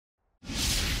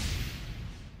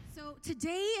So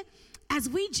today, as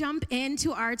we jump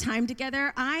into our time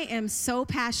together, I am so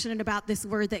passionate about this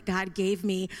word that God gave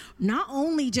me, not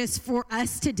only just for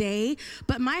us today,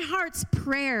 but my heart's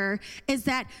prayer is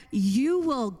that you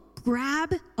will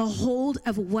grab a hold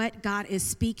of what God is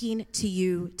speaking to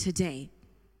you today.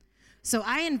 So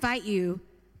I invite you,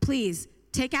 please,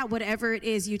 take out whatever it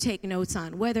is you take notes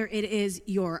on, whether it is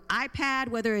your iPad,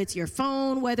 whether it's your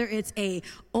phone, whether it's a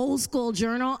old school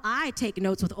journal. I take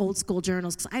notes with old school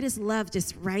journals because I just love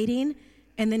just writing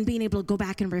and then being able to go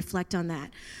back and reflect on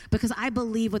that. Because I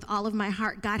believe with all of my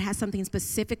heart, God has something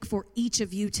specific for each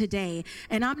of you today.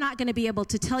 And I'm not going to be able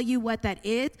to tell you what that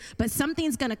is, but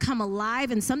something's going to come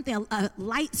alive and a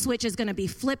light switch is going to be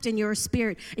flipped in your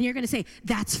spirit. And you're going to say,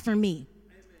 that's for me.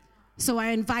 So I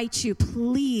invite you,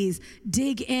 please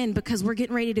dig in because we're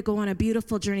getting ready to go on a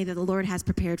beautiful journey that the Lord has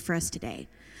prepared for us today.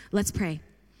 Let's pray.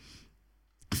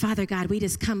 Father God, we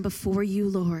just come before you,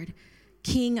 Lord,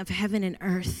 King of heaven and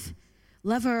earth,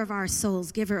 lover of our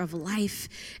souls, giver of life,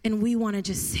 and we want to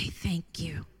just say thank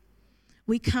you.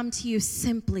 We come to you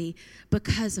simply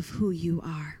because of who you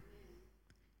are.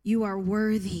 You are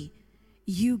worthy.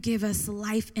 You give us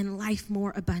life and life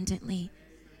more abundantly.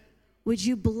 Would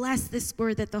you bless this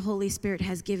word that the Holy Spirit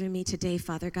has given me today,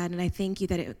 Father God? And I thank you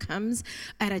that it comes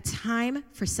at a time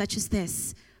for such as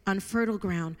this, on fertile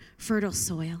ground, fertile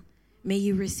soil. May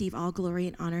you receive all glory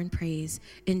and honor and praise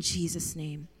in Jesus'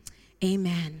 name.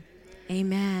 Amen.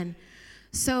 Amen.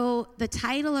 So the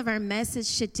title of our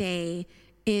message today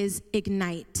is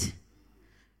Ignite,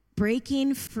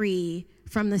 breaking free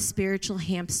from the spiritual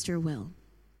hamster wheel.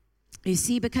 You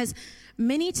see, because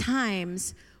many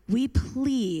times we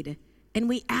plead and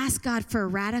we ask God for a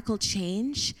radical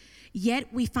change,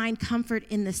 yet we find comfort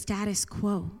in the status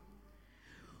quo.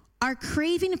 Our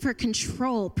craving for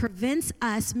control prevents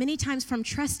us many times from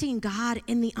trusting God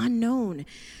in the unknown.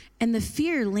 And the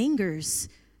fear lingers,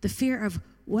 the fear of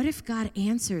what if God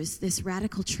answers this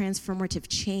radical transformative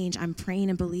change I'm praying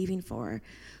and believing for?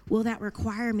 Will that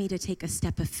require me to take a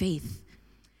step of faith?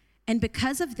 And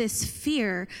because of this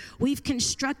fear, we've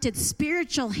constructed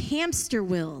spiritual hamster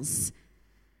wheels.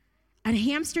 A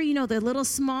hamster, you know, the little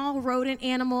small rodent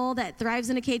animal that thrives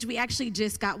in a cage. We actually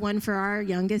just got one for our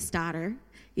youngest daughter.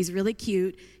 He's really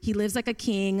cute. He lives like a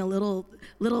king, a little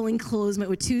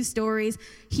enclosement with 2 stories.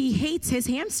 He hates his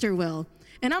hamster wheel.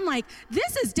 And I'm like,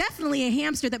 this is definitely a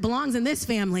hamster that belongs in this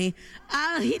family.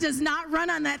 He does not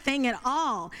run on that thing at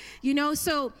all. You know,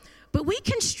 so, but we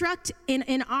construct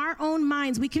in our own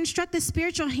minds, we construct the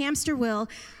spiritual hamster wheel,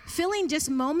 filling just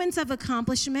moments of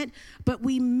accomplishment, but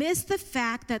we miss the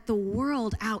fact that the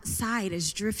world outside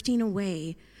is drifting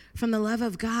away from the love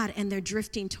of God, and they're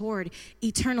drifting toward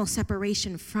eternal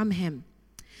separation from Him.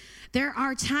 There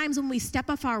are times when we step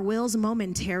off our wheels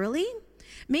momentarily,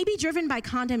 maybe driven by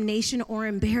condemnation or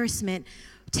embarrassment,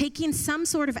 taking some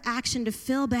sort of action to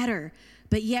feel better,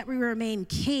 but yet we remain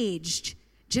caged,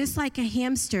 just like a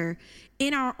hamster,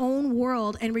 in our own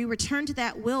world, and we return to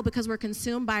that will because we're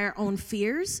consumed by our own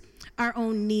fears, our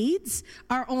own needs,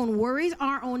 our own worries,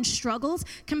 our own struggles,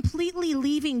 completely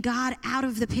leaving God out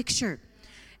of the picture.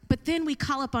 But then we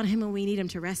call upon Him when we need Him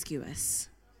to rescue us.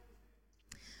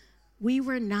 We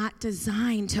were not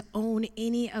designed to own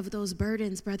any of those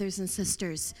burdens, brothers and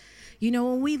sisters. You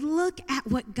know, when we look at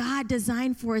what God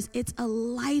designed for us, it's a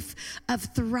life of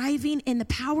thriving in the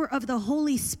power of the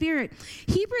Holy Spirit.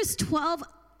 Hebrews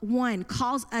 12:1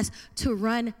 calls us to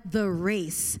run the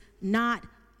race, not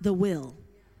the will.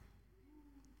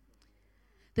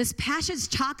 This passage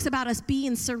talks about us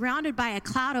being surrounded by a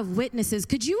cloud of witnesses.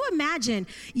 Could you imagine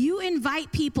you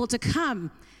invite people to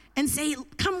come and say,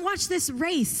 come watch this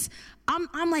race.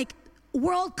 I'm like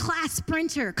world-class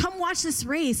sprinter. Come watch this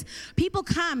race. People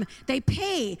come, they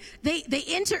pay, they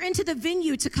enter into the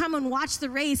venue to come and watch the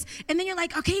race. And then you're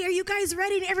like, okay, are you guys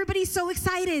ready? And everybody's so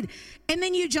excited. And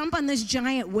then you jump on this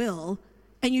giant wheel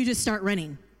and you just start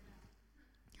running.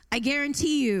 I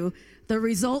guarantee you the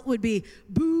result would be,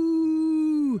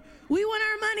 boo, we want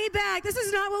our money back. This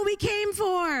is not what we came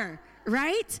for,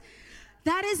 right?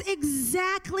 That is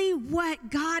exactly what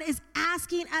God is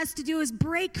asking us to do, is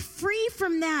break free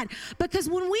from that. Because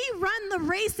when we run the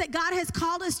race that God has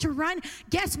called us to run,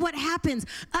 guess what happens?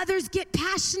 Others get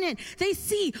passionate. They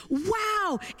see,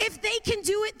 wow, if they can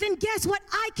do it, then guess what?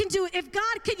 I can do it. If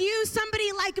God could use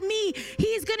somebody like me,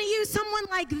 He's going to use someone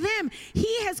like them.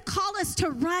 He has called us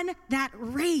to run that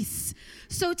race.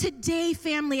 So today,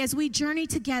 family, as we journey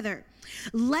together,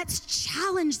 let's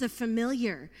challenge the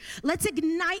familiar. Let's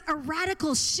ignite a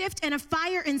radical shift and a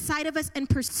fire inside of us and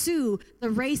pursue the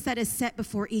race that is set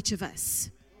before each of us.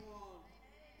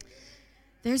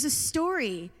 There's a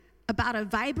story about a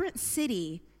vibrant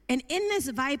city And in this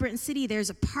vibrant city, there's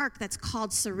a park that's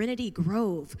called Serenity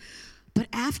Grove. But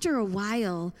after a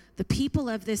while, the people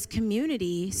of this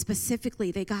community,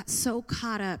 specifically, they got so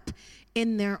caught up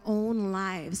in their own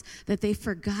lives that they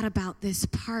forgot about this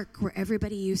park where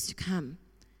everybody used to come.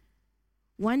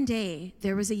 One day,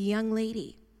 there was a young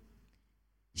lady.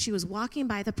 She was walking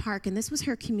by the park, and this was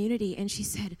her community, and she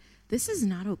said, "This is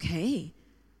not okay.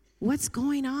 What's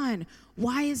going on?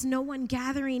 Why is no one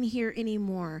gathering here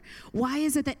anymore? Why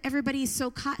is it that everybody is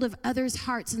so caught of others'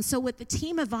 hearts?" And so with the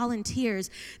team of volunteers,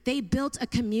 they built a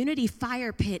community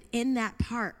fire pit in that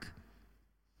park,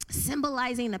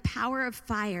 symbolizing the power of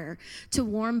fire to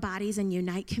warm bodies and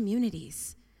unite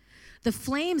communities. The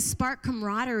flames sparked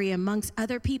camaraderie amongst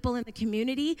other people in the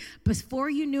community.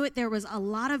 Before you knew it, there was a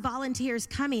lot of volunteers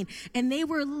coming, and they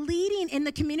were leading in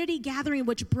the community gathering,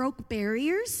 which broke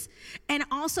barriers and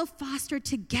also fostered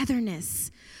togetherness.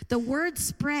 The word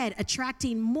spread,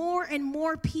 attracting more and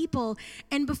more people,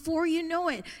 and before you know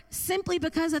it, simply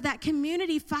because of that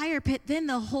community fire pit, then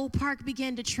the whole park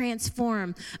began to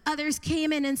transform. Others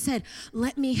came in and said,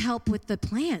 "Let me help with the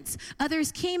plants."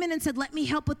 Others came in and said, "Let me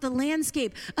help with the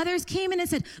landscape." Others came in and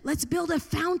said, "Let's build a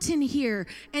fountain here."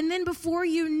 And then before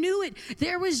you knew it,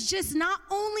 there was just not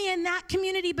only in that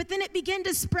community, but then it began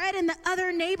to spread in the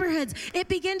other neighborhoods. It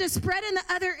began to spread in the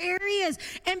other areas.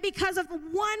 And because of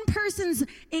one person's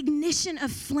ignition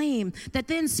of flame that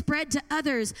then spread to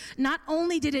others, not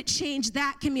only did it change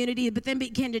that community, but then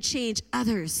began to change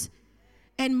others.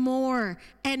 And more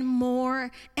and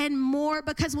more and more,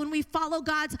 because when we follow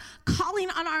God's calling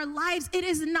on our lives, it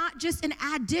is not just an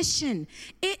addition.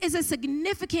 It is a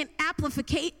significant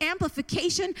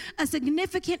amplification, a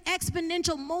significant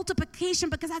exponential multiplication,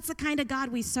 because that's the kind of God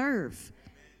we serve.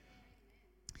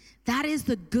 That is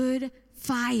the good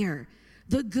fire.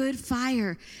 The good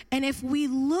fire. And if we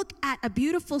look at a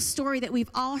beautiful story that we've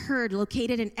all heard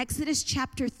located in Exodus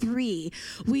chapter 3,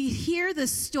 we hear the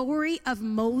story of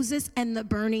Moses and the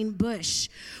burning bush.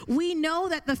 We know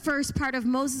that the first part of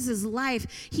Moses' life,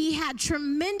 he had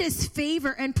tremendous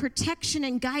favor and protection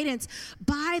and guidance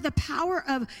by the power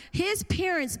of his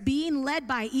parents being led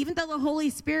by, even though the Holy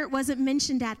Spirit wasn't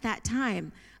mentioned at that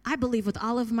time. I believe with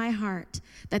all of my heart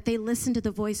that they listened to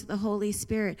the voice of the Holy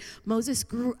Spirit. Moses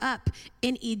grew up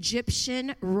in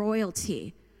Egyptian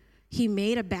royalty. He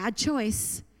made a bad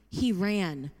choice. He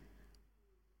ran.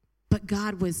 But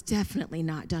God was definitely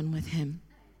not done with him.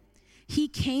 He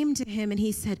came to him and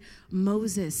he said,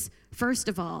 "Moses, first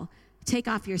of all, take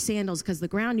off your sandals because the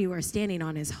ground you are standing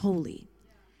on is holy."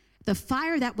 The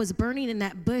fire that was burning in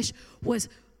that bush was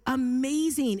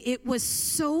amazing. It was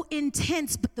so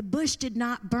intense, but the bush did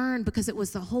not burn because it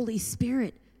was the Holy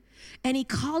Spirit. And he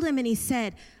called him and he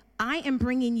said, "I am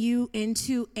bringing you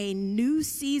into a new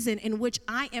season in which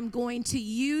I am going to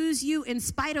use you in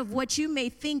spite of what you may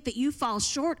think that you fall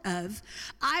short of.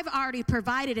 I've already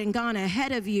provided and gone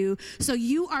ahead of you, so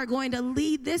you are going to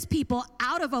lead this people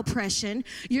out of oppression.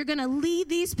 You're going to lead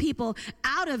these people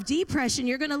out of depression.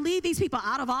 You're going to lead these people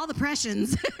out of all the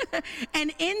oppressions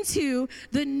and into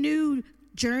the new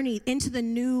journey, into the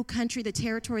new country, the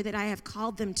territory that I have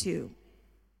called them to."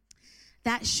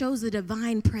 That shows the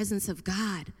divine presence of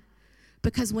God.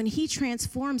 Because when he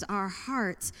transforms our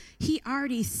hearts, he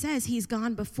already says he's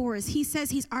gone before us. He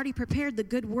says he's already prepared the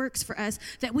good works for us,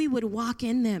 that we would walk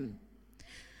in them.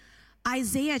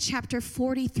 Isaiah chapter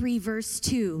 43, verse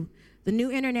 2, the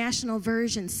New International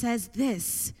Version says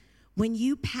this: "When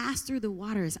you pass through the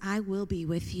waters, I will be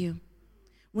with you.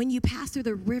 When you pass through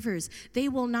the rivers, they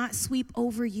will not sweep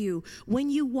over you.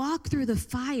 When you walk through the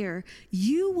fire,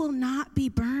 you will not be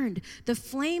burned. The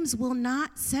flames will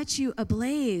not set you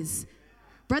ablaze."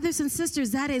 Brothers and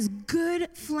sisters, that is good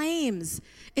flames.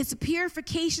 It's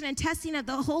purification and testing of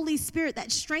the Holy Spirit that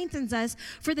strengthens us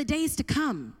for the days to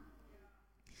come.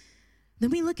 Then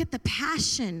we look at the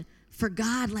passion for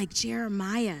God, like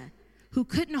Jeremiah, who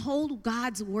couldn't hold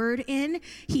God's word in.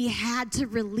 He had to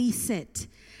release it.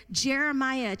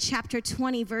 Jeremiah chapter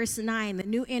 20, verse 9, the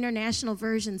New International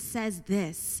Version says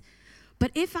this: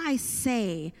 "But if I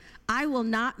say, I will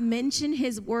not mention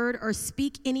his word or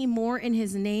speak any more in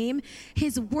his name,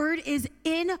 his word is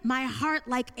in my heart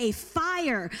like a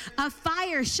fire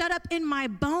shut up in my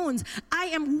bones. I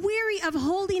am weary of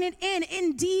holding it in.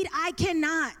 Indeed, I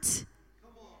cannot."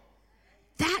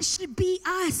 That should be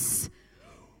us.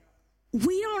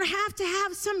 We don't have to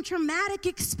have some traumatic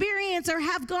experience or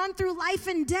have gone through life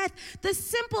and death. The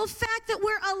simple fact that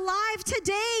we're alive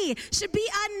today should be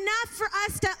enough for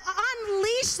us to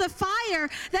unleash the fire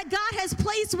that God has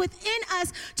placed within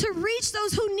us to reach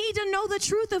those who need to know the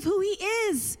truth of who he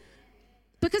is.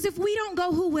 Because if we don't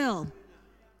go, who will?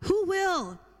 Who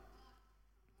will?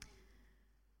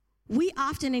 We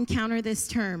often encounter this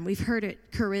term. We've heard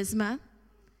it, charisma.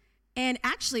 And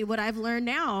actually, what I've learned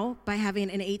now by having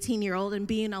an 18-year-old and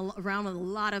being around a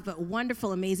lot of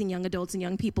wonderful, amazing young adults and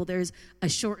young people, there's a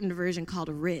shortened version called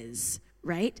Riz,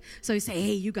 right? So you say,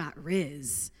 hey, you got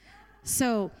Riz.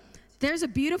 So there's a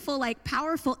beautiful,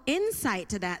 powerful insight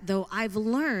to that, though. I've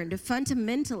learned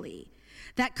fundamentally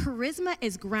that charisma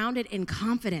is grounded in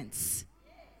confidence,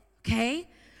 okay?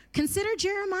 Consider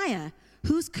Jeremiah,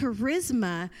 whose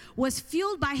charisma was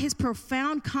fueled by his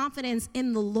profound confidence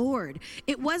in the Lord.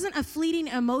 It wasn't a fleeting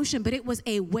emotion, but it was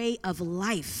a way of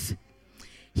life.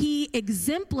 He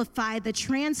exemplified the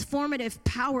transformative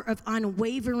power of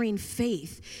unwavering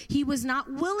faith. He was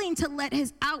not willing to let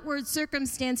his outward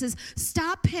circumstances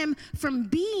stop him from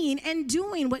being and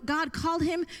doing what God called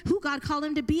him, who God called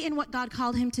him to be, and what God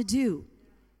called him to do.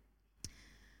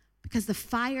 Because the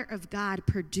fire of God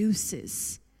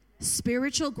produces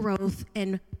spiritual growth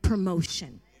and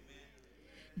promotion.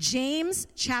 James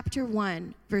chapter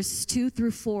 1, verses 2 through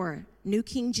 4, New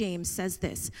King James says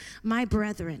this, "My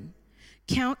brethren,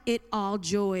 count it all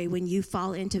joy when you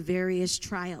fall into various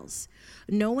trials,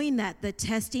 knowing that the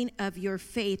testing of your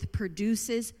faith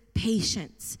produces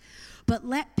patience. But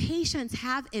let patience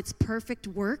have its perfect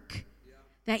work,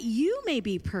 that you may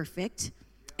be perfect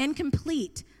and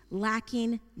complete,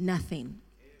 lacking nothing."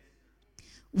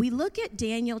 We look at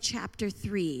Daniel chapter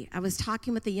 3. I was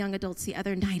talking with the young adults the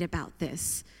other night about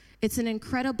this. It's an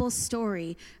incredible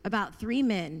story about 3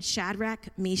 men, Shadrach,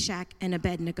 Meshach, and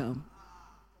Abednego.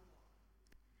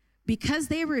 Because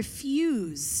they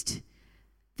refused,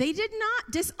 they did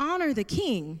not dishonor the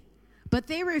king, but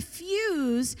they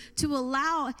refused to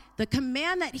allow the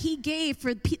command that he gave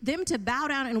for them to bow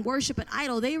down and worship an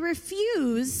idol. They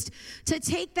refused to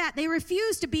take that. They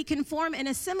refused to be conformed and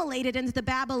assimilated into the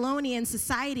Babylonian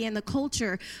society and the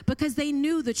culture because they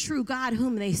knew the true God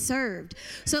whom they served.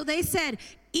 So they said,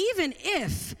 even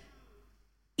if,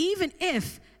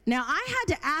 now I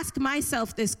had to ask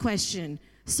myself this question,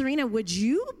 Cyrena, would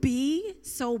you be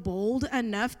so bold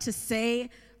enough to say,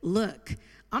 look,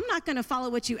 I'm not going to follow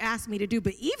what you asked me to do,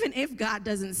 but even if God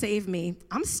doesn't save me,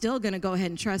 I'm still going to go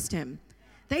ahead and trust him.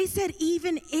 They said,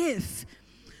 even if.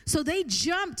 So they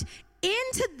jumped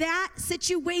into that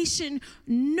situation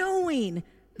knowing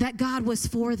that God was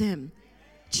for them.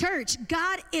 Church,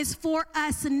 God is for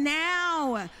us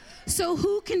now. So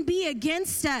who can be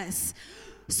against us?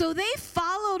 So they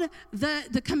followed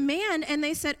the command and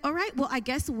they said, all right, well, I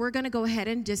guess we're going to go ahead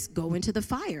and just go into the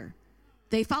fire.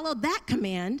 They followed that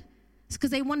command because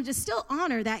they wanted to still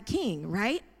honor that king,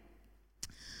 right?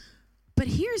 But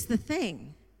here's the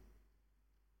thing.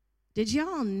 Did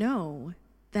y'all know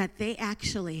that they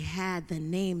actually had the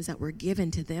names that were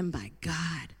given to them by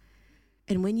God?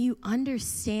 And when you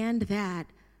understand that,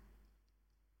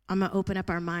 I'm going to open up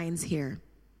our minds here.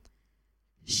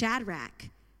 Shadrach,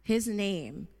 his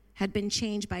name had been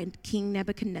changed by King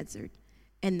Nebuchadnezzar,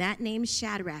 and that name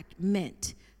Shadrach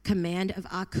meant command of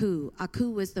Aku.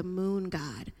 Aku was the moon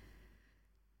god.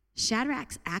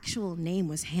 Shadrach's actual name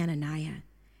was Hananiah.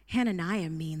 Hananiah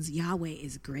means Yahweh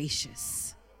is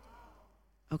gracious.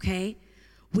 Okay?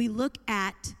 We look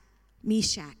at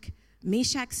Meshach.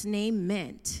 Meshach's name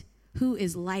meant who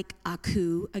is like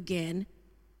Aku, again,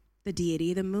 the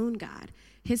deity, the moon god.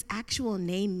 His actual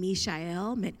name,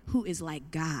 Mishael, meant who is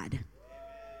like God.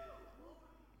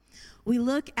 We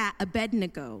look at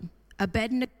Abednego.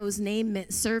 Abednego's name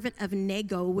meant servant of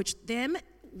Nego, which them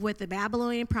with the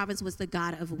Babylonian province was the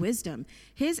god of wisdom.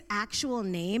 His actual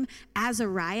name,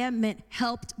 Azariah, meant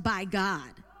helped by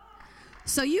God.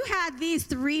 So you had these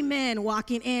 3 men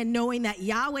walking in knowing that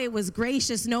Yahweh was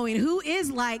gracious, knowing who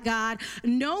is like God,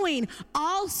 knowing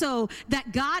also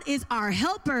that God is our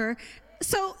helper.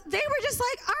 So they were just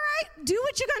like, all right, do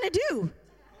what you're going to do.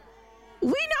 We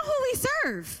know who we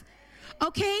serve.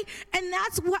 Okay? And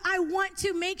that's what I want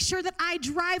to make sure that I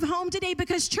drive home today,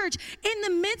 because church, in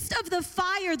the midst of the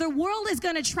fire, the world is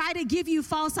going to try to give you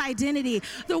false identity.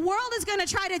 The world is going to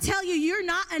try to tell you you're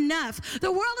not enough.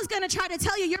 The world is going to try to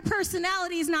tell you your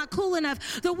personality is not cool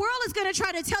enough. The world is going to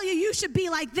try to tell you you should be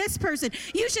like this person.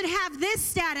 You should have this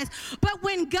status. But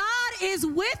when God is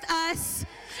with us,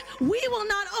 we will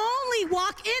not only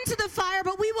walk into the fire,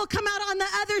 but we will come out on the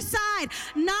other side,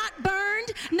 not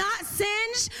burned, not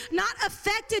singed, not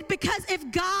affected, because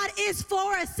if God is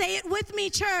for us, say it with me,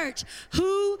 church,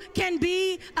 who can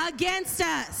be against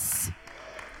us?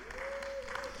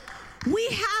 We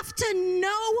have to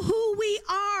know who we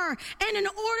are, and in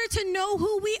order to know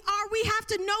who we are, we have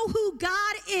to know who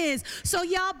God is. So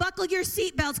y'all buckle your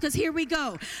seatbelts, because here we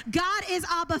go. God is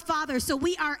Abba Father, so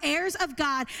we are heirs of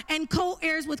God and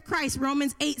co-heirs with Christ,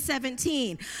 Romans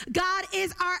 8:17. God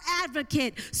is our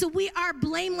advocate, so we are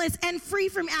blameless and free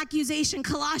from accusation,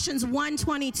 Colossians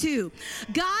 1:22.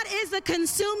 God is the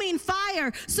consuming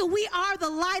fire, so we are the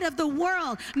light of the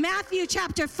world, Matthew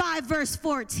chapter 5, verse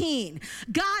 14.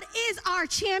 God is our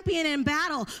champion in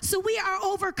battle, so we are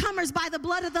overcomers by the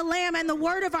blood of the Lamb and the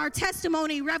word of our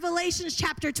testimony, Revelations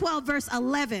chapter 12, verse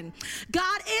 11.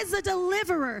 God is the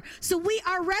deliverer, so we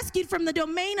are rescued from the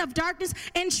domain of darkness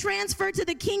and transferred to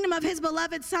the kingdom of his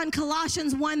beloved Son,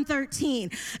 Colossians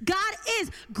 1:13. God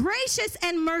is gracious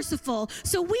and merciful,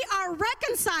 so we are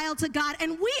reconciled to God,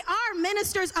 and we are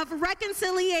ministers of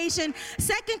reconciliation,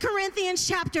 2 Corinthians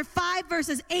chapter 5,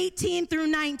 verses 18 through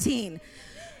 19.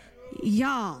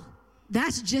 Y'all,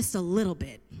 that's just a little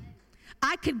bit.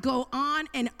 I could go on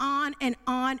and on and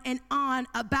on and on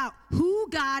about who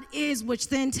God is, which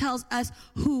then tells us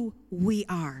who we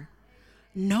are.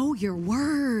 Know your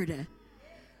word.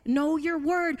 Know your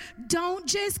word. Don't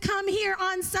just come here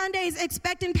on Sundays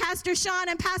expecting Pastor Sean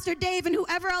and Pastor Dave and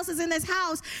whoever else is in this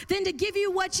house then to give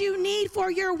you what you need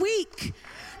for your week.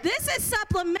 This is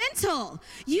supplemental.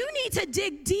 You need to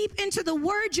dig deep into the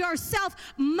word yourself,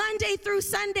 Monday through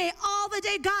Sunday, all the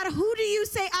day. God, who do you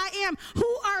say I am?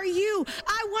 Who are you?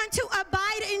 I want to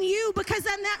abide in you, because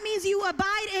then that means you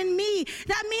abide in me.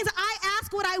 That means I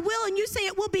ask what I will and you say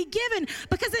it will be given,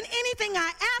 because in anything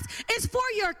I ask is for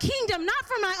your kingdom, not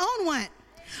for my own want,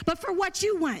 but for what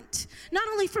you want. Not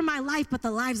only for my life, but the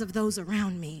lives of those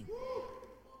around me.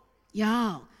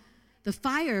 Y'all, the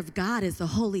fire of God is the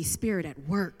Holy Spirit at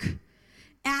work.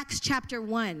 Acts chapter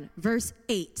 1, verse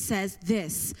 8 says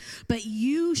this: "But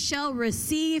you shall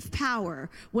receive power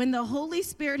when the Holy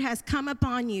Spirit has come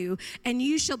upon you, and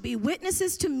you shall be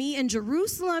witnesses to me in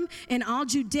Jerusalem, in all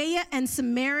Judea and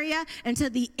Samaria, and to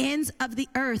the ends of the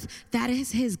earth." That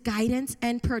is his guidance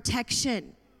and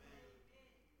protection.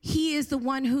 He is the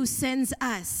one who sends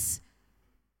us.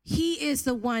 He is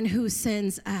the one who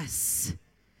sends us.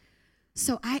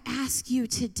 So I ask you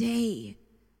today,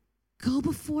 go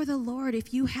before the Lord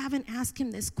if you haven't asked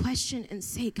him this question and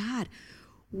say, God,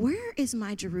 where is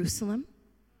my Jerusalem?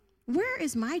 Where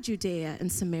is my Judea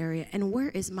and Samaria? And where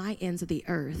is my ends of the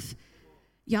earth?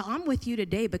 Y'all, I'm with you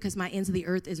today because my ends of the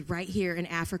earth is right here in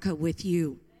Africa with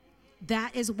you.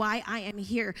 That is why I am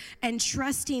here and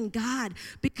trusting God,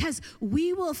 because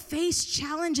we will face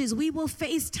challenges. We will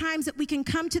face times that we can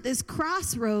come to this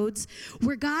crossroads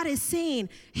where God is saying,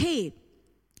 hey,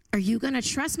 are you going to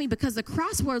trust me? Because the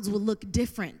crossroads will look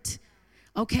different,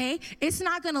 okay? It's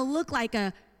not going to look like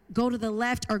a go to the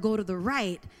left or go to the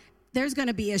right. There's going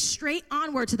to be a straight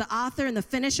onward to the author and the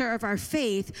finisher of our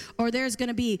faith, or there's going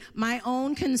to be my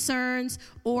own concerns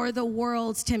or the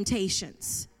world's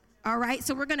temptations. All right,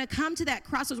 so we're going to come to that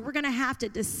crossroads. We're going to have to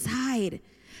decide.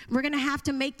 We're going to have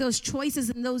to make those choices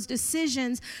and those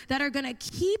decisions that are going to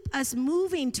keep us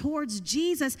moving towards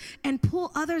Jesus and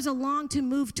pull others along to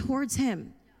move towards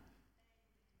him.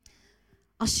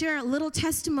 I'll share a little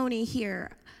testimony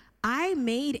here. I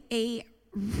made a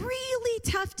really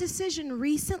tough decision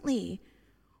recently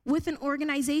with an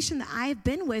organization that I've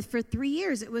been with for 3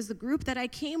 years. It was the group that I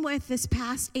came with this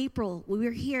past April. We were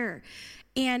here.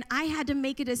 And I had to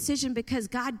make a decision because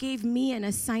God gave me an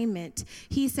assignment.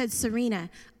 He said, Cyrena,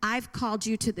 I've called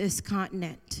you to this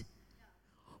continent.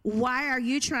 Why are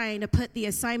you trying to put the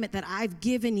assignment that I've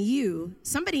given you?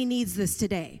 Somebody needs this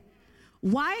today.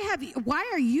 Why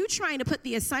are you trying to put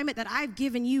the assignment that I've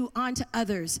given you onto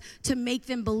others to make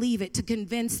them believe it, to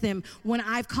convince them when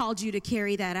I've called you to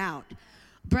carry that out?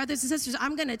 Brothers and sisters,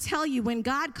 I'm going to tell you, when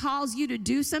God calls you to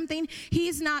do something,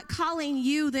 he's not calling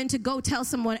you then to go tell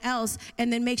someone else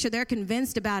and then make sure they're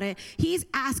convinced about it. He's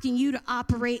asking you to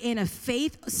operate in a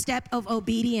faith step of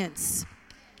obedience.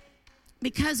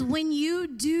 Because when you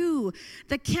do,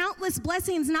 the countless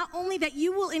blessings, not only that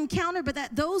you will encounter, but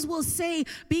that those will say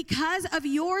because of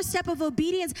your step of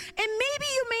obedience, and maybe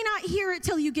you may not hear it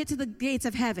till you get to the gates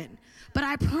of heaven. But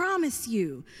I promise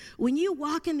you, when you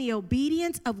walk in the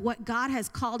obedience of what God has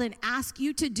called and asked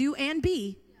you to do and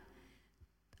be,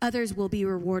 others will be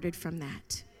rewarded from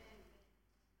that.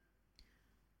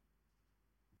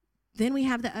 Then we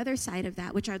have the other side of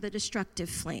that, which are the destructive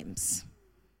flames.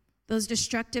 Those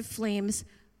destructive flames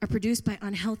are produced by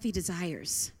unhealthy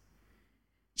desires.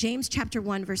 James chapter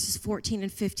 1, verses 14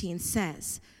 and 15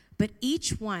 says, "But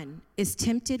each one is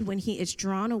tempted when he is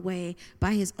drawn away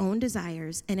by his own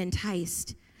desires and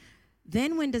enticed.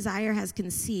 Then when desire has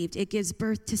conceived, it gives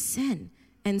birth to sin.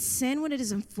 And sin, when it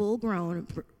is in full grown,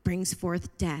 brings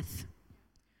forth death.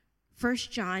 1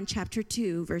 John chapter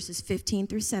 2, verses 15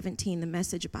 through 17, the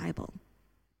Message Bible.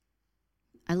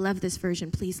 I love this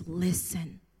version. Please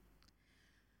listen.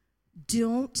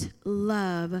 Don't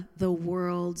love the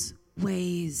world's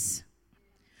ways.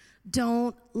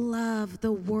 Don't love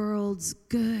the world's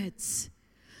goods.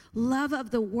 Love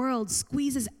of the world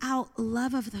squeezes out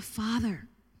love of the Father.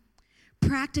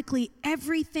 Practically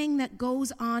everything that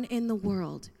goes on in the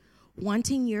world,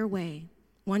 wanting your way,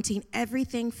 wanting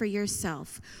everything for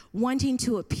yourself, wanting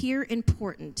to appear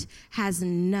important, has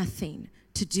nothing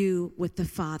to do with the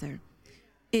Father.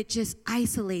 It just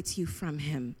isolates you from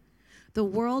him. The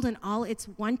world and all its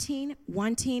wanting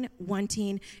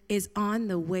is on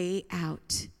the way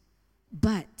out.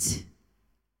 But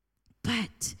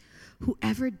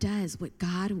whoever does what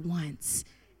God wants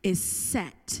is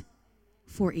set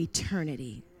for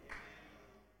eternity.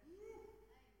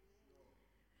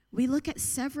 We look at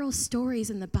several stories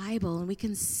in the Bible and we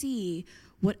can see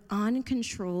what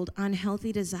uncontrolled,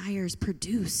 unhealthy desires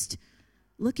produced.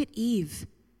 Look at Eve.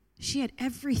 She had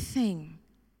everything.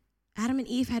 Adam and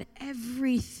Eve had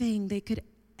everything they could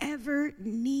ever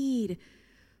need.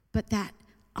 But that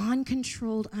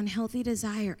uncontrolled, unhealthy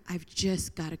desire, I've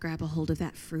just got to grab a hold of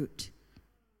that fruit.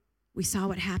 We saw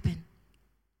what happened.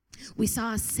 We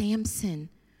saw Samson,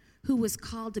 who was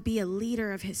called to be a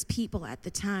leader of his people at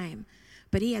the time.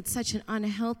 But he had such an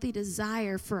unhealthy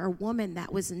desire for a woman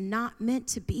that was not meant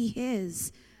to be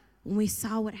his. When we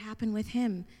saw what happened with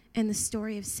him in the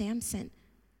story of Samson.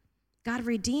 God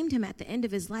redeemed him at the end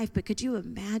of his life, but could you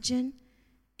imagine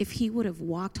if he would have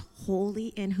walked wholly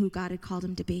in who God had called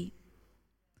him to be?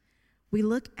 We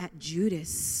look at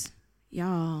Judas,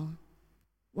 y'all,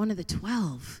 one of the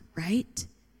 12, right?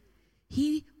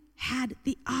 He had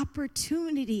the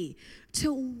opportunity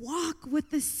to walk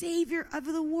with the Savior of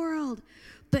the world,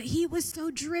 but he was so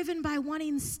driven by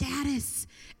wanting status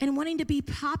and wanting to be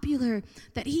popular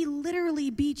that he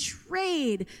literally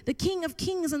betrayed the King of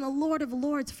Kings and the Lord of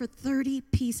Lords for 30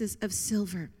 pieces of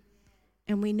silver.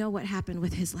 And we know what happened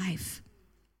with his life.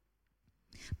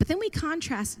 But then we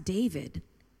contrast David.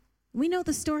 We know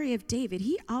the story of David.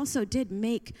 He also did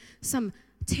make some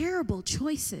terrible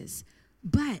choices,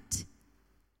 but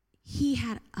he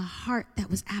had a heart that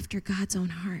was after God's own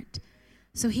heart.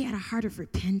 So he had a heart of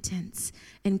repentance,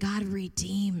 and God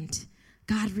redeemed.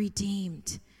 God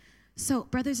redeemed. So,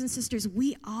 brothers and sisters,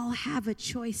 we all have a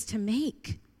choice to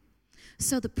make.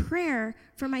 So the prayer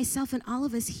for myself and all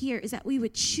of us here is that we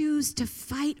would choose to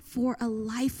fight for a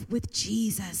life with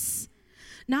Jesus.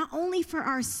 Not only for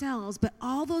ourselves, but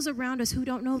all those around us who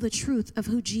don't know the truth of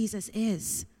who Jesus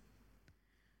is.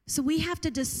 So we have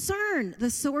to discern the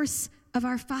source of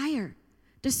our fire.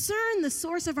 Discern the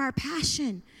source of our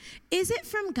passion. Is it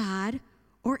from God,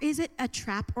 or is it a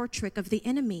trap or trick of the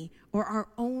enemy, or our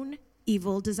own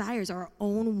evil desires, our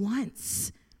own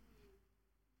wants?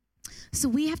 So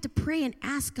we have to pray and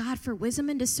ask God for wisdom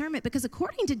and discernment, because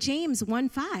according to James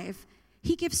 1:5,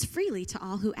 he gives freely to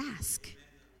all who ask.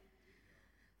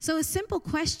 So a simple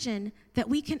question that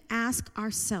we can ask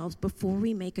ourselves before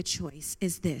we make a choice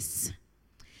is this: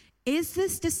 is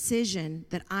this decision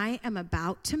that I am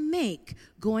about to make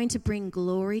going to bring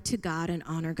glory to God and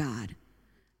honor God?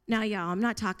 Now, y'all, I'm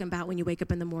not talking about when you wake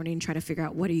up in the morning and try to figure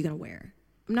out what are you going to wear.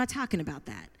 I'm not talking about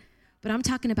that. But I'm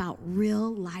talking about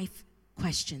real life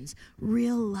questions,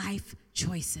 real life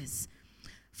choices.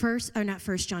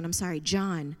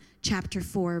 John chapter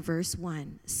 4, verse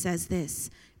 1 says this: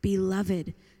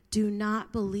 Beloved, do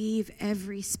not believe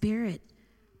every spirit,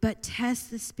 but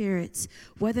test the spirits,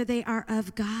 whether they are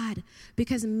of God,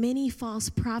 because many false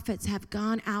prophets have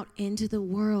gone out into the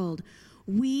world.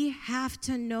 We have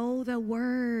to know the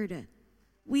word.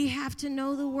 We have to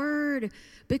know the word,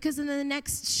 because then the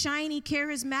next shiny,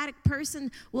 charismatic person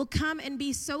will come and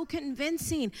be so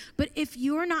convincing. But if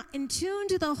you're not in tune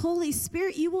to the Holy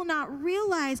Spirit, you will not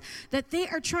realize that they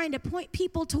are trying to point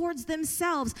people towards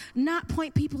themselves, not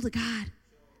point people to God.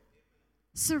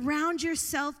 Surround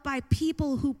yourself by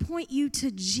people who point you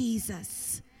to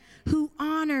Jesus, who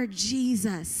honor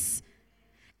Jesus,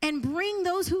 and bring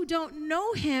those who don't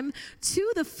know him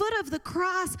to the foot of the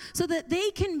cross so that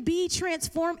they can be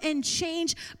transformed and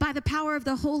changed by the power of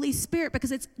the Holy Spirit,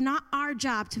 because it's not our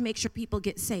job to make sure people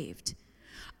get saved.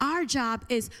 Our job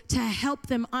is to help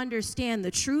them understand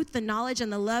the truth, the knowledge,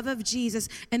 and the love of Jesus,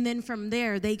 and then from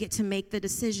there, they get to make the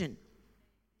decision.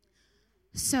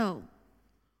 So,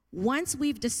 once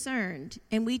we've discerned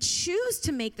and we choose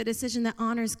to make the decision that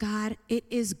honors God, it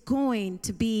is going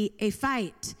to be a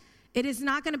fight. It is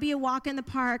not going to be a walk in the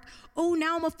park. Oh,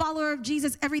 now I'm a follower of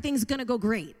Jesus, everything's going to go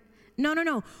great.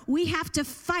 No. We have to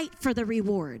fight for the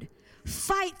reward.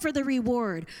 Fight for the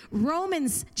reward.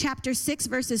 Romans chapter 6,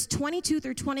 verses 22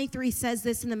 through 23 says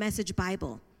this in the Message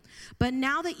Bible. But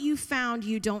now that you've found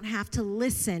you don't have to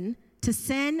listen to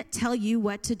sin tell you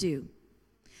what to do,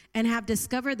 and have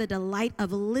discovered the delight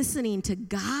of listening to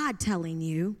God telling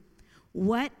you,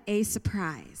 what a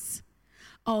surprise.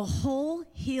 A whole,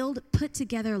 healed, put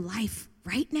together life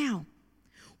right now,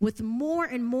 with more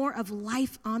and more of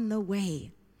life on the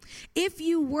way. If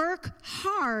you work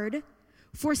hard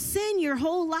for sin your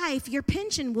whole life, your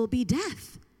pension will be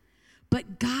death.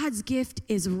 But God's gift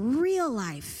is real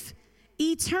life,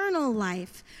 eternal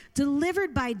life,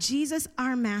 delivered by Jesus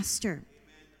our Master. Amen.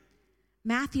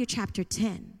 Matthew chapter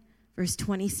 10, verse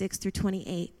 26 through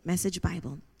 28, Message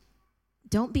Bible.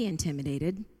 Don't be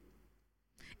intimidated.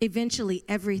 Eventually,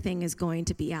 everything is going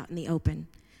to be out in the open,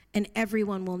 and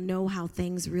everyone will know how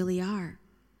things really are.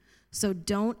 So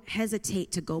don't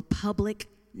hesitate to go public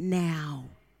now.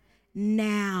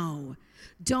 Now.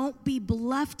 Don't be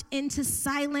bluffed into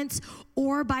silence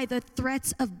or by the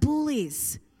threats of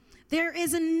bullies. There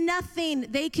is nothing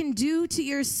they can do to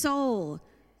your soul.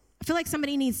 I feel like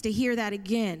somebody needs to hear that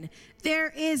again. There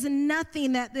is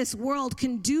nothing that this world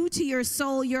can do to your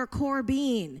soul, your core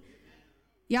being.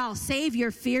 Y'all, save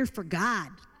your fear for God,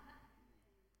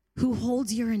 who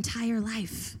holds your entire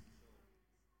life,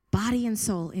 body and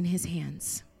soul, in his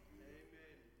hands.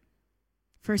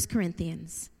 1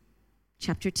 Corinthians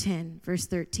chapter 10, verse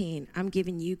 13. I'm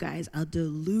giving you guys a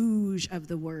deluge of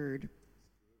the word.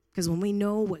 Because when we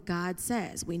know what God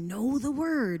says, we know the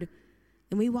word,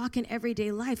 and we walk in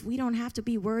everyday life, we don't have to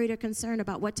be worried or concerned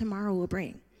about what tomorrow will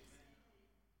bring.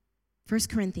 1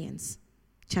 Corinthians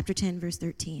chapter 10, verse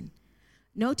 13.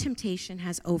 No temptation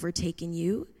has overtaken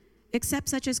you except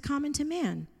such as common to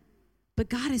man. But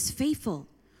God is faithful,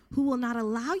 who will not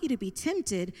allow you to be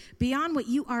tempted beyond what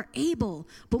you are able.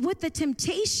 But with the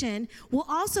temptation will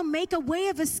also make a way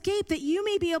of escape that you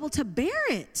may be able to bear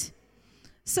it.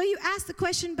 So you ask the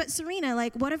question, but Cyrena,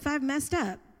 like, what if I've messed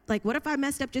up? Like, what if I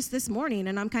messed up just this morning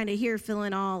and I'm kind of here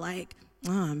feeling all like,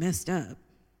 oh, I messed up.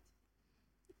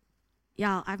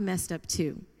 Y'all, I've messed up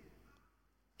too.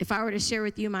 If I were to share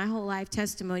with you my whole life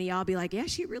testimony, y'all be like, yeah,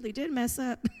 she really did mess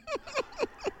up.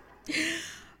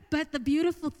 But the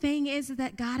beautiful thing is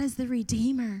that God is the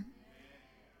Redeemer.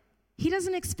 He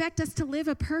doesn't expect us to live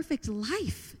a perfect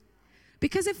life.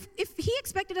 Because if he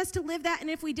expected us to live that, and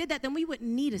if we did that, then we wouldn't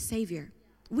need a Savior.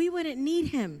 We wouldn't need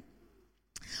him.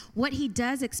 What he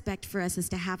does expect for us is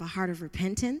to have a heart of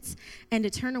repentance and to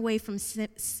turn away from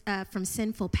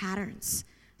sinful patterns.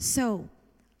 So,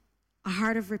 a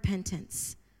heart of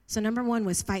repentance. So number 1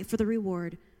 was fight for the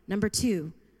reward. Number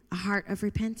 2, a heart of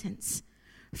repentance.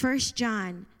 1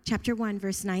 John chapter 1,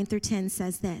 verse 9 through 10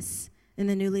 says this in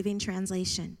the New Living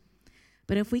Translation.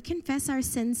 But if we confess our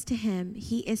sins to him,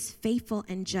 he is faithful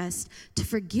and just to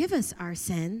forgive us our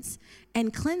sins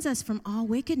and cleanse us from all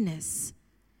wickedness.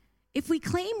 If we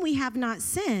claim we have not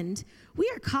sinned,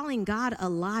 we are calling God a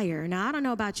liar. Now, I don't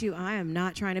know about you. I am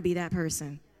not trying to be that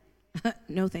person.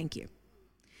 No, thank you.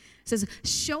 It says,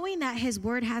 showing that his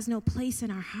word has no place in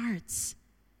our hearts.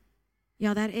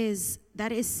 Y'all, that is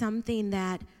something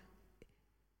that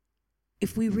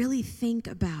if we really think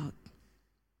about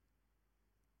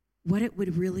what it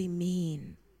would really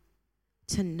mean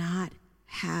to not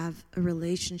have a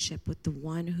relationship with the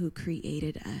one who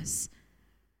created us,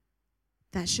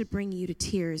 that should bring you to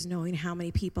tears, knowing how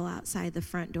many people outside the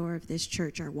front door of this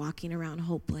church are walking around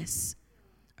hopeless,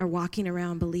 are walking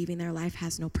around believing their life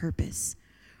has no purpose,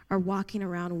 are walking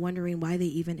around wondering why they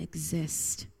even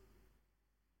exist.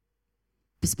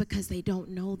 It's because they don't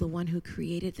know the one who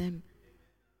created them.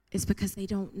 It's because they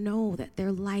don't know that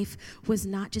their life was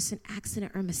not just an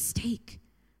accident or mistake,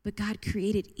 but God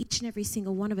created each and every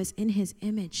single one of us in his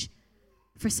image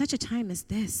for such a time as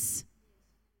this.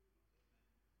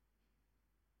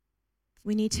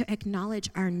 We need to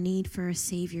acknowledge our need for a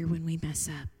Savior when we mess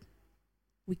up.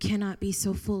 We cannot be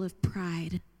so full of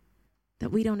pride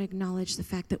that we don't acknowledge the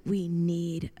fact that we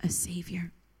need a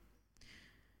Savior.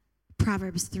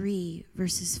 Proverbs 3,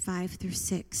 verses 5 through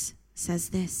 6 says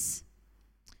this.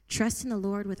 Trust in the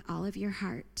Lord with all of your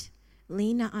heart.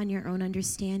 Lean not on your own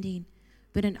understanding,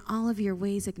 but in all of your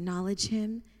ways acknowledge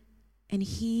him, and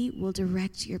he will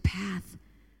direct your path.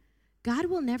 God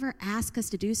will never ask us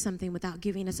to do something without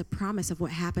giving us a promise of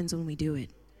what happens when we do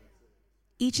it.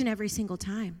 Each and every single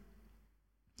time.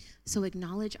 So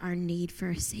acknowledge our need for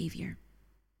a Savior.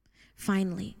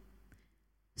 Finally,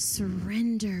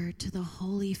 surrender to the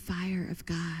holy fire of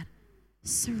God.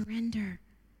 Surrender.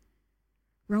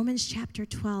 Romans chapter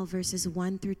 12, verses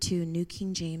 1 through 2, New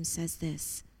King James says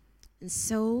this. And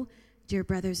so dear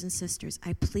brothers and sisters,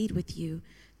 I plead with you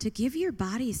to give your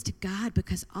bodies to God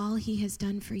because all he has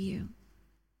done for you,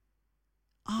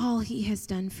 all he has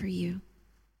done for you,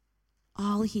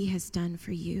 all he has done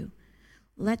for you.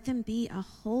 Let them be a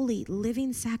holy,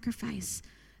 living sacrifice,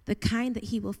 the kind that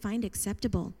he will find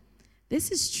acceptable.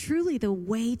 This is truly the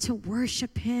way to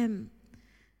worship him.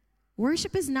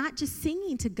 Worship is not just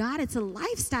singing to God, it's a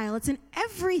lifestyle. It's in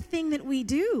everything that we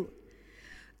do.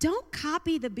 Don't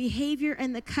copy the behavior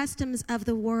and the customs of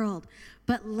the world,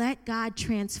 but let God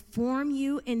transform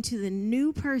you into the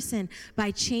new person by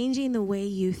changing the way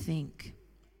you think.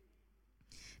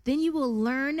 Then you will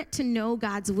learn to know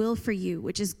God's will for you,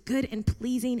 which is good and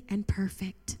pleasing and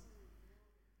perfect.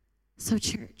 So,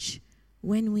 church,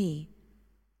 when we,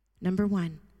 number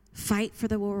one, fight for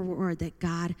the reward that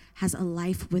God has a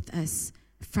life with us,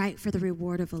 fight for the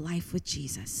reward of a life with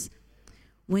Jesus.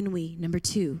 When we, number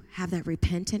two, have that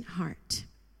repentant heart.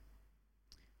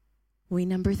 We,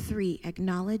 number three,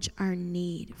 acknowledge our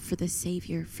need for the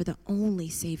Savior, for the only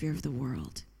Savior of the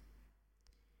world.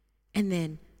 And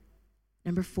then,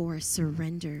 number four,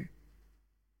 surrender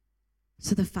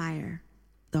to the fire,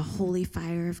 the holy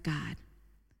fire of God.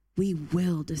 We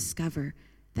will discover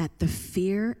that the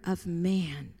fear of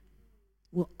man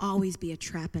will always be a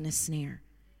trap and a snare,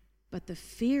 but the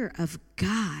fear of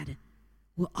God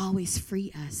will always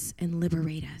free us and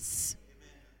liberate us.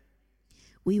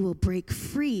 We will break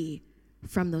free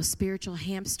from those spiritual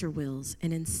hamster wheels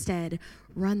and instead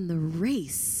run the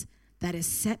race that is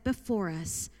set before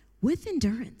us with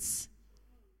endurance.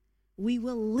 We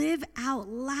will live out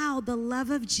loud the love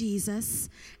of Jesus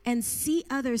and see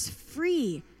others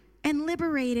free and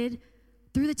liberated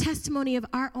through the testimony of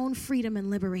our own freedom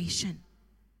and liberation.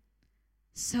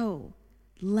 So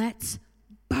let's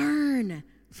burn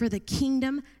for the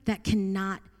kingdom that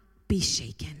cannot be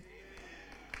shaken.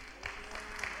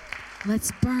 Let's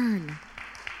burn.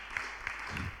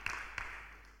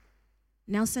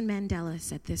 Nelson Mandela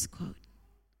said this quote,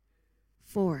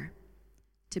 "For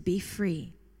to be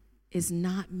free is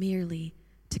not merely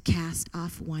to cast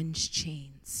off one's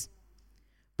chains,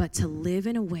 but to live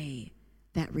in a way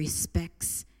that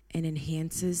respects and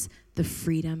enhances the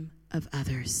freedom of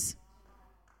others."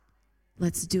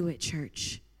 Let's do it,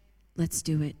 church. Let's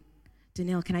do it.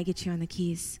 Danielle, can I get you on the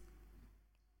keys?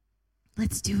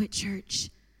 Let's do it, church.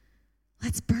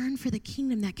 Let's burn for the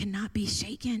kingdom that cannot be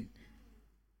shaken.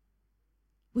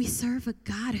 We serve a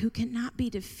God who cannot be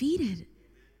defeated.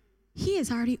 He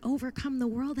has already overcome the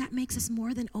world. That makes us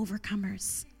more than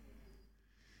overcomers.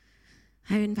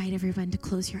 I invite everyone to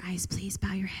close your eyes. Please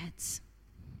bow your heads.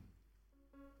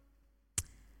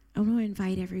 I want to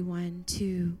invite everyone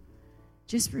to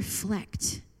just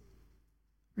reflect.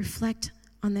 Reflect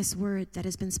on this word that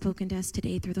has been spoken to us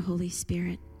today through the Holy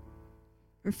Spirit.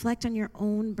 Reflect on your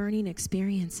own burning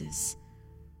experiences.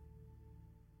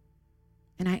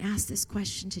 And I ask this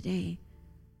question today: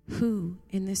 who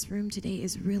in this room today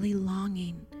is really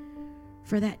longing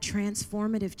for that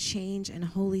transformative change and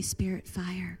Holy Spirit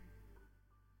fire?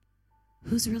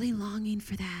 Who's really longing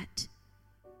for that?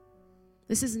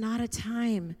 This is not a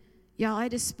time, y'all, I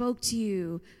just spoke to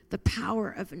you the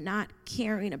power of not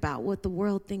caring about what the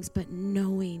world thinks, but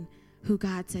knowing who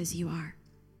God says you are.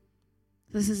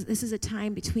 This is a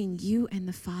time between you and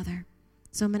the Father.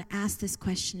 So I'm going to ask this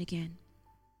question again.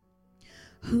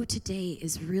 Who today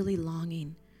is really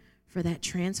longing for that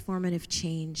transformative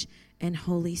change and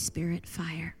Holy Spirit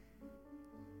fire?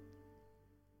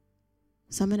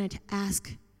 So I'm going to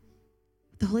ask,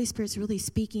 the Holy Spirit's really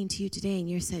speaking to you today, and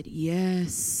you said,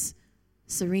 yes,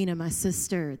 Cyrena, my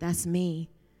sister, that's me.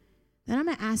 Then I'm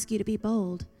going to ask you to be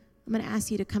bold. I'm going to ask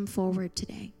you to come forward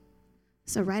today.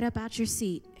 So right up out your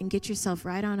seat and get yourself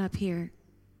right on up here.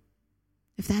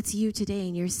 If that's you today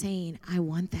and you're saying, I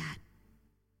want that,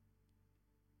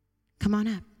 come on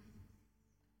up.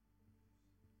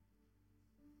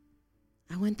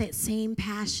 I want that same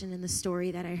passion in the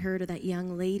story that I heard of that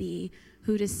young lady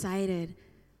who decided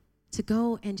to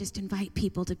go and just invite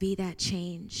people to be that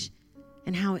change,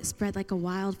 and how it spread like a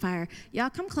wildfire. Y'all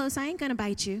come close. I ain't going to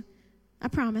bite you. I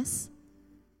promise.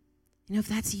 You know, if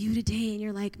that's you today and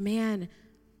you're like, man,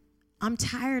 I'm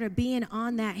tired of being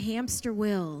on that hamster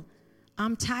wheel.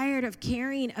 I'm tired of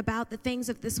caring about the things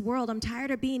of this world. I'm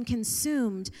tired of being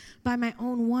consumed by my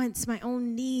own wants, my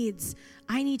own needs.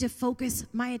 I need to focus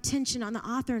my attention on the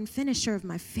author and finisher of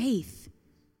my faith.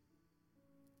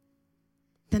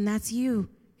 Then that's you.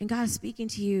 And God is speaking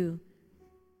to you.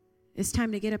 It's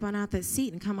time to get up on out that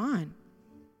seat and come on.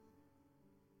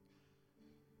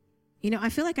 You know, I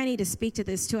feel like I need to speak to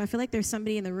this too. I feel like there's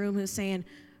somebody in the room who's saying,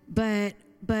 but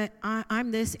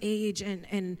I'm this age,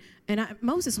 and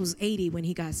Moses was 80 when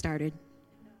he got started.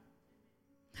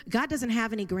 God doesn't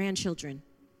have any grandchildren.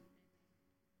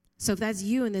 So if that's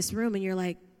you in this room and you're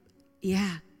like,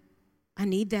 yeah, I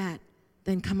need that,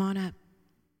 then come on up.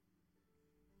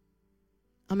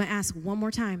 I'm going to ask one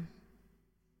more time.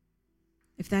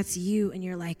 If that's you and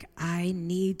you're like, I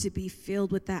need to be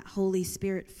filled with that Holy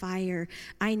Spirit fire.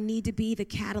 I need to be the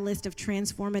catalyst of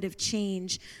transformative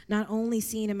change, not only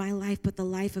seen in my life, but the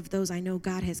life of those I know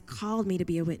God has called me to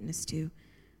be a witness to.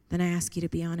 Then I ask you to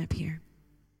be on up here.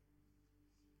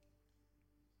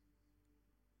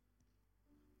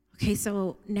 Okay,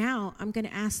 so now I'm going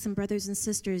to ask some brothers and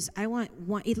sisters. I want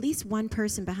at least one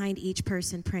person behind each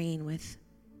person praying with.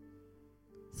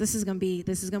 This is going to be,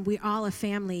 we're all a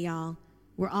family, y'all.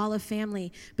 We're all a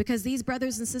family, because these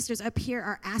brothers and sisters up here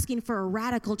are asking for a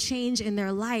radical change in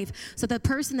their life. So the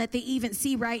person that they even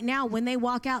see right now, when they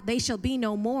walk out, they shall be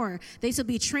no more. They shall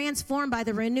be transformed by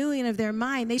the renewing of their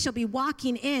mind. They shall be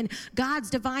walking in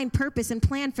God's divine purpose and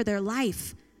plan for their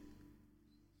life.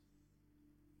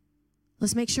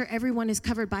 Let's make sure everyone is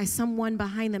covered by someone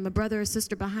behind them, a brother or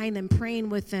sister behind them, praying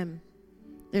with them.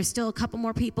 There's still a couple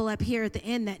more people up here at the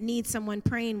end that need someone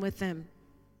praying with them.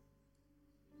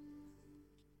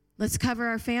 Let's cover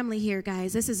our family here,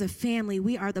 guys. This is a family.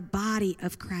 We are the body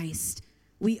of Christ.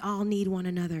 We all need one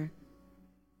another.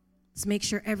 Let's make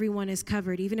sure everyone is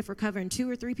covered. Even if we're covering 2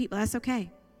 or 3 people, that's okay.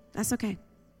 That's okay.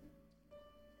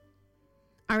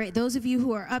 All right, those of you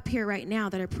who are up here right now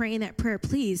that are praying that prayer,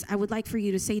 please, I would like for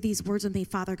you to say these words with me.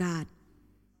 Father God.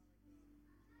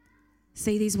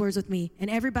 Say these words with me. And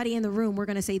everybody in the room, we're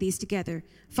going to say these together.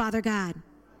 Father God,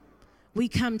 we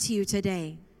come to you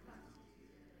today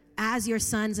as your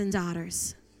sons and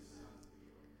daughters.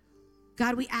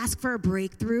 God, we ask for a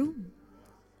breakthrough,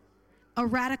 a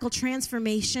radical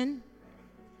transformation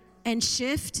and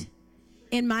shift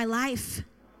in my life.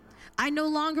 I no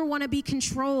longer want to be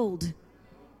controlled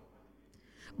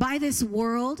by this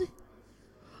world,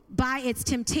 by its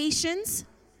temptations,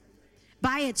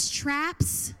 by its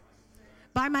traps,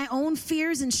 by my own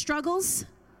fears and struggles.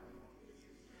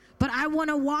 But I want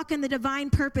to walk in the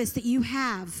divine purpose that you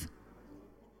have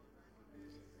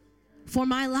for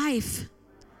my life.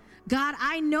 God,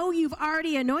 I know you've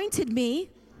already anointed me.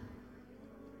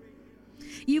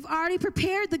 You've already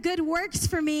prepared the good works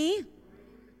for me.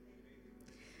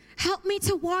 Help me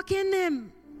to walk in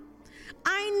them.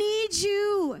 I need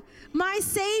you, my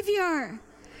Savior.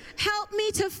 Help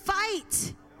me to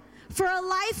fight for a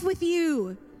life with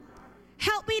you.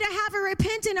 Help me to have a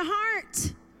repentant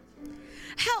heart.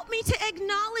 Help me to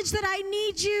acknowledge that I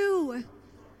need you.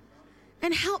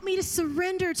 And help me to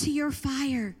surrender to your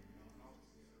fire,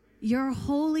 your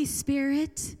Holy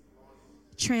Spirit,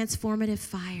 transformative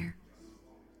fire.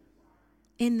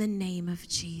 In the name of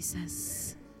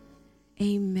Jesus.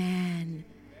 Amen.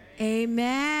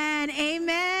 Amen.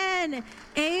 Amen.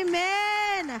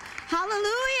 Amen.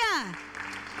 Hallelujah.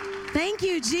 Thank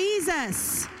you,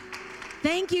 Jesus.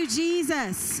 Thank you,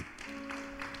 Jesus.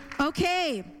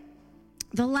 Okay.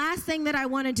 The last thing that I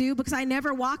want to do, because I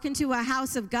never walk into a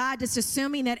house of God just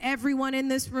assuming that everyone in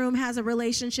this room has a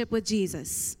relationship with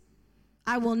Jesus.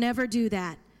 I will never do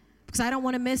that, because I don't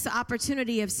want to miss the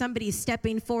opportunity of somebody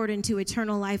stepping forward into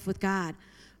eternal life with God.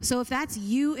 So if that's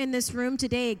you in this room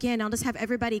today, again, I'll just have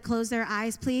everybody close their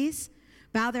eyes, please.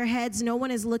 Bow their heads. No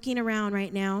one is looking around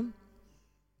right now.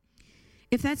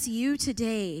 If that's you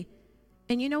today,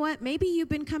 and you know what? Maybe you've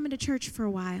been coming to church for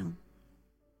a while.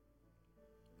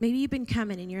 Maybe you've been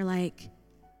coming and you're like,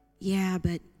 yeah,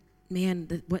 but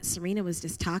man, what Cyrena was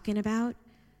just talking about,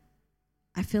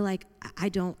 I feel like I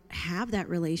don't have that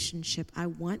relationship. I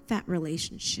want that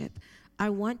relationship. I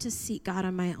want to seek God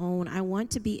on my own. I want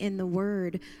to be in the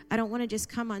Word. I don't want to just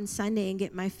come on Sunday and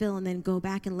get my fill and then go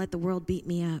back and let the world beat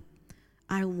me up.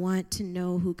 I want to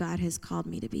know who God has called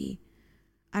me to be.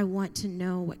 I want to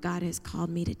know what God has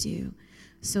called me to do.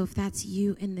 So if that's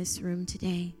you in this room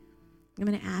today, I'm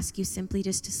going to ask you simply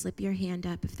just to slip your hand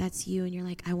up if that's you and you're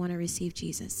like, I want to receive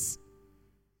Jesus.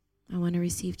 I want to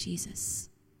receive Jesus.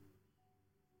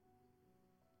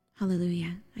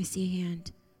 Hallelujah. I see a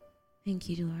hand. Thank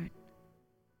you, Lord.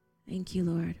 Thank you,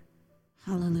 Lord.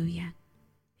 Hallelujah.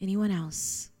 Anyone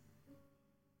else?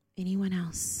 Anyone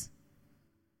else?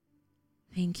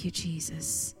 Thank you,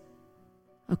 Jesus.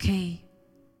 Okay.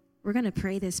 We're going to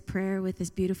pray this prayer with this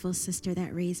beautiful sister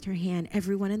that raised her hand.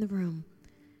 Everyone in the room.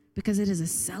 Because it is a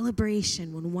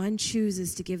celebration when one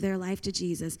chooses to give their life to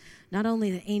Jesus. Not only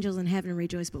the angels in heaven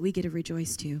rejoice, but we get to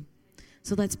rejoice too.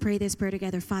 So let's pray this prayer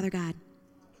together. Father God,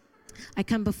 I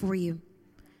come before you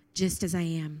just as I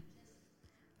am.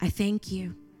 I thank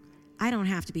you. I don't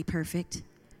have to be perfect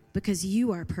because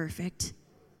you are perfect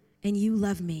and you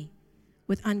love me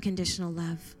with unconditional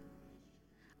love.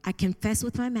 I confess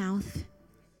with my mouth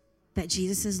that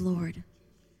Jesus is Lord.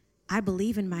 I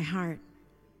believe in my heart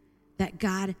that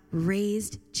God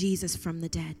raised Jesus from the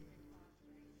dead.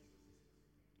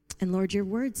 And Lord, your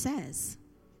word says,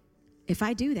 if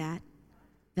I do that,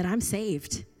 that I'm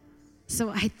saved. So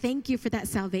I thank you for that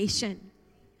salvation.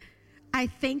 I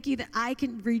thank you that I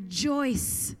can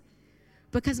rejoice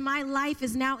because my life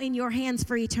is now in your hands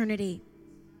for eternity.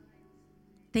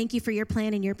 Thank you for your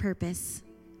plan and your purpose.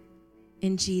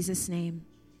 In Jesus' name,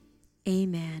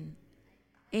 amen.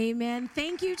 Amen.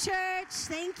 Thank you, church.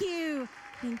 Thank you.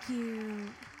 Thank you.